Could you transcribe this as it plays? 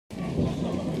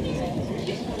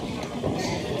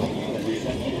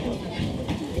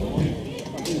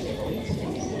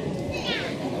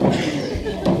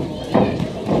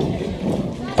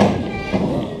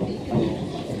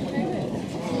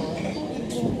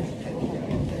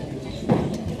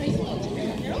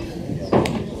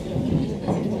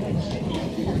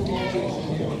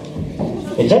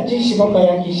ジャッジ下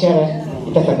川岸原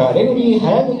板坂レフェリー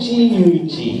早口雄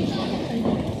一。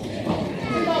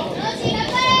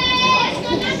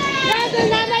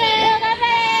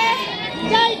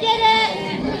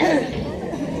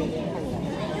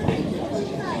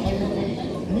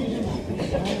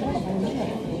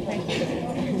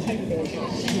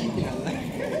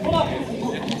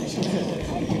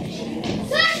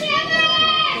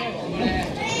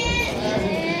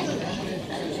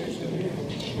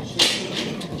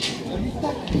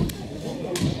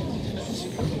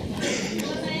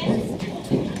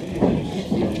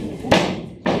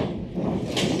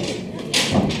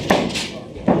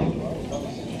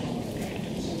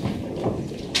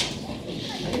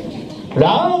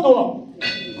ラウンドは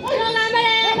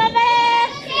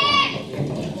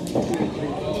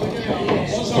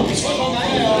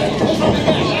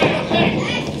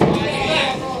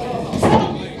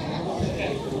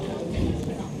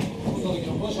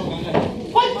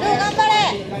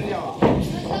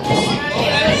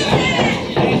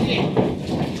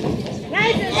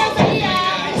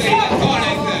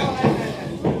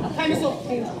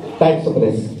タイムストップ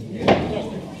です。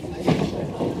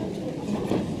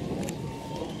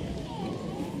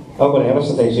青森山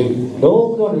下選手、ノー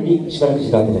ゴールにしばらく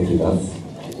時間をかけています。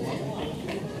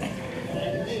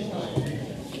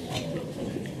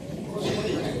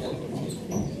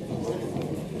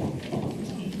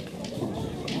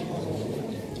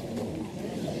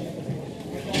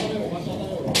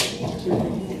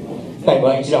タイム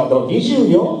は1ラウンド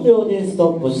24秒でス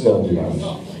トップしております。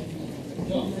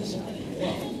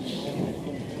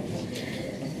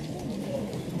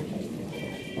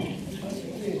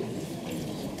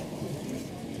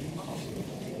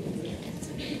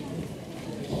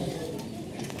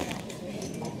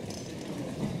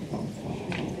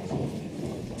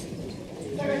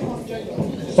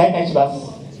再開します。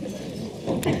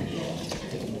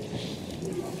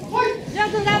ジョ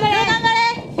ー君頑張れ頑張れ。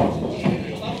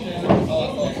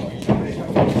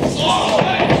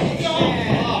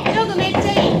ジョー君めっちゃ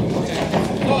いい。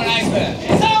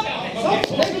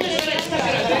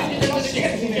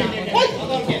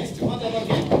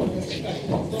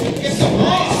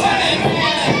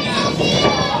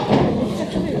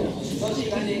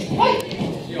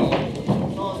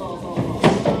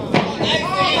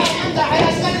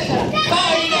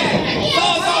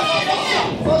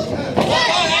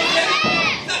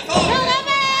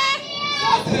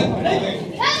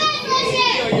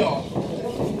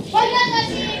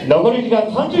残り時間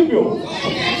30秒。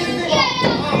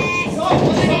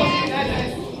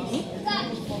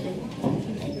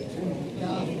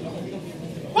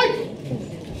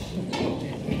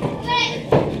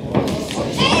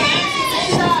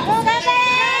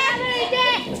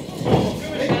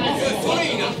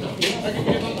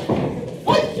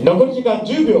残り時間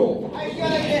10秒。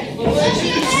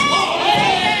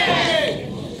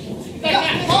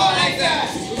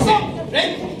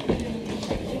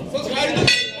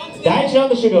第1ラウン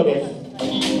ド終了です。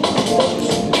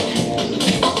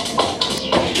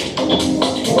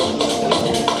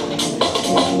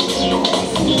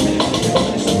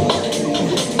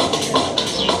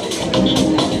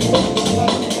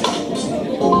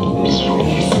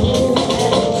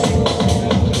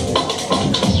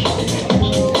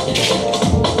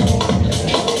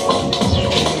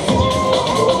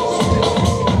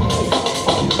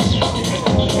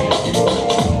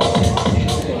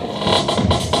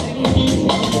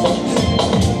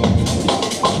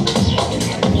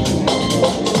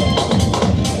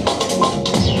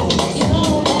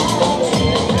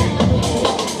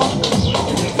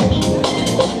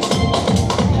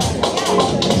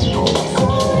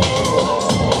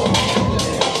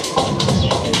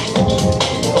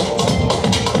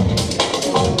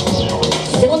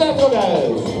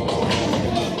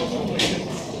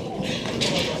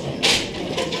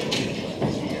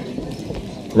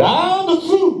ラウンド2。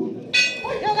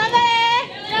頑張れ。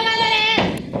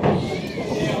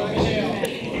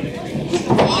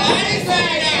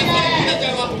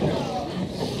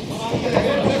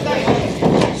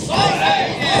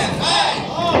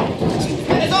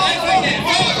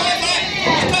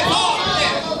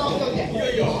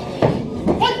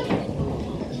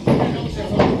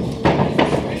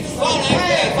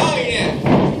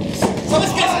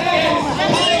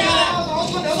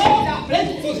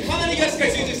かなりしっか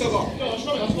り集中したぞ。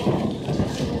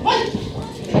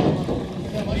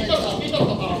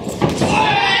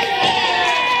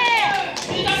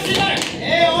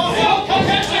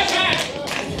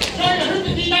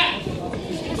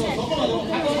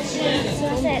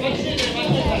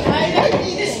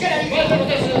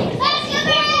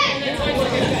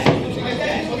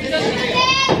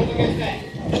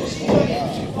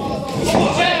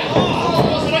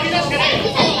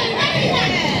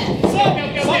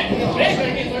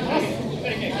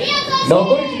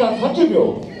残り時間30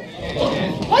秒。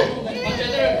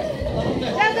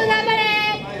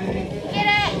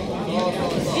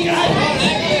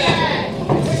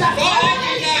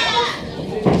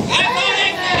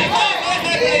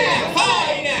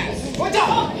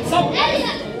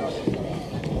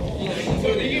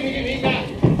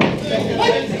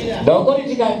残り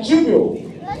時間10秒。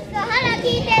腹聞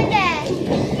いてて。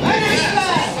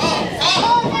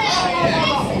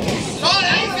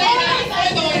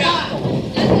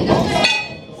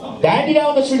第2ラ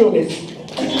ウンド終了です。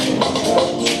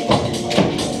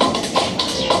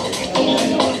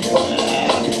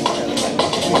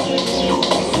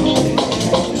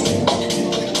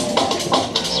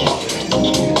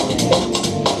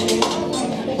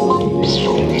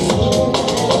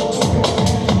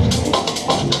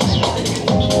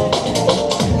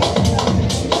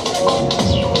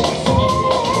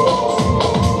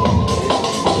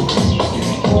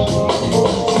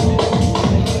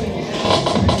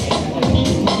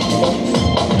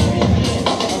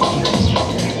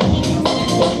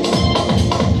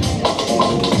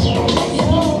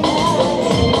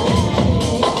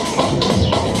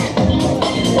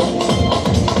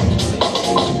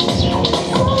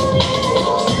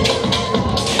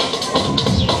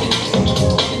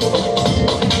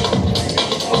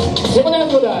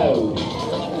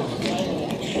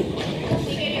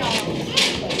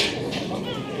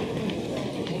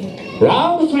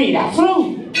ラウンド3、ラストラウ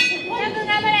ンド。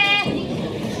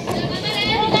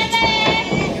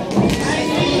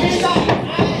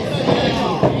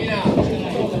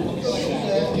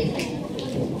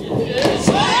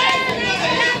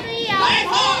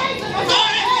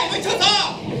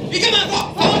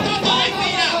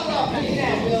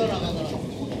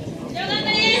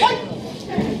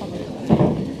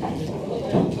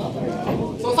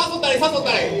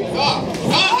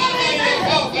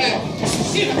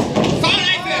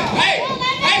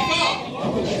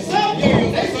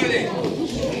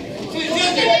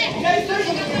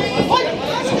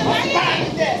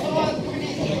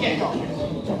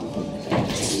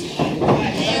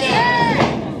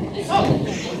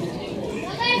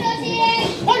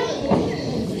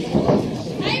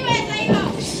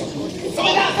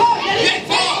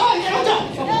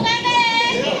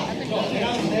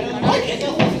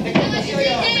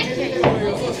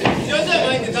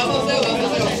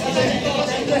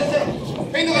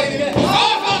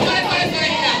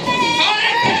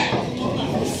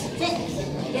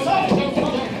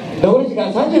残り時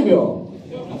間30秒。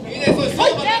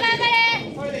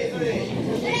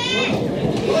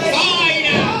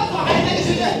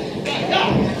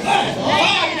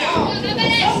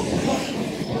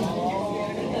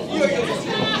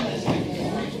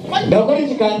残り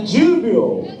時間10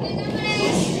秒。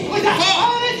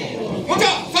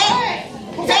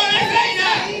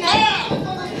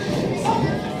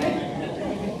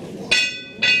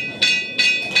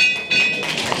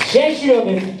試合終了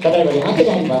です。ただいまに判定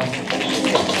が入ります。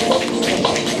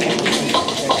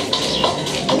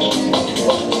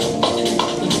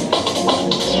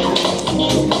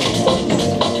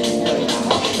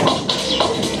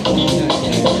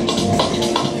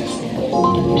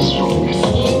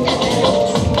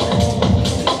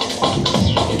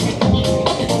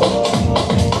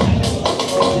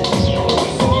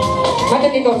判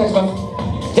定結果を出します。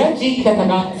ジャッジ板坂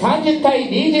30対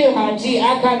28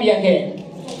赤三宅。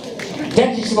ジャ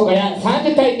ッジ下谷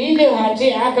30対28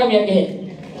赤三宅。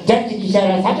ジャッジ岸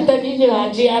原30対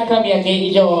28赤三宅。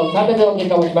以上3打の結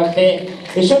果をもちまして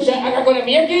勝者赤これ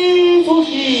三宅総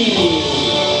司。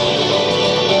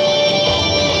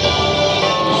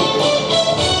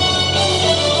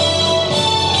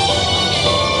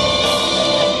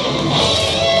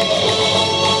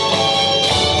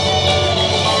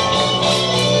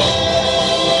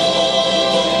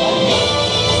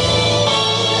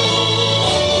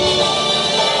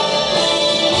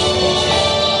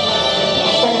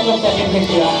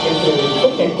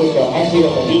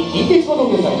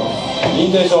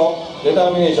認定証、デタ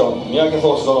ーミネーション、三宅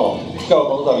総司殿、期間は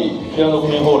この度、平野区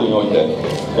民ホールにおいて、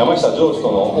山下城主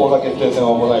との王座決定戦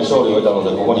を行い勝利を得たの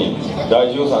で、ここに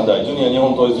第13代ジュニア日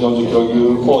本統一40キロ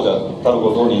級王者たる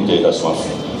ことを認定いたしま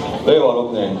す。令和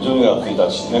6年12月1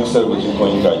日、ネクステルブ実行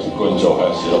委員会実行委員長、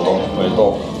林弘人、おめで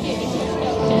とう。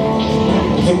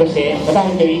続きまして、また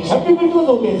一人チャンピオンベルト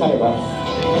が贈呈されます。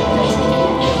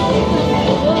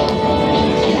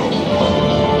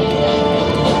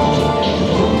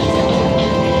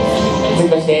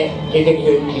して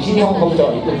NJKF 西日本国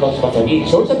庁一国しますように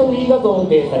勝利者特技が贈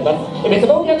呈されます。別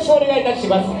のお客様お願いいたし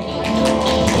ます。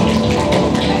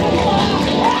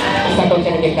スタート打ち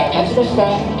上げ結果、勝ちまし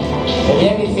た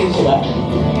宮城選手は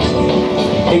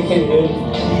デクセル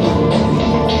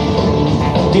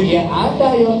ジュニアアン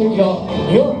ダー40キロ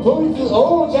日本統一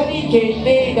王者に決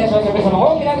定いたしました。皆様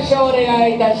大きな拍手をお願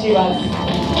いいたします。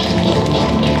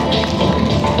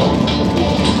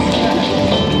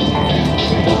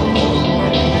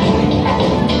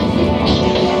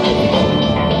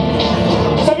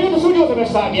さあ見事勝利をされま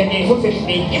した宮城総選手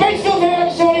に今一度大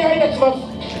拍手をお願いいたします。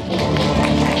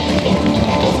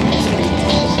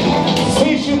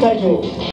最終退場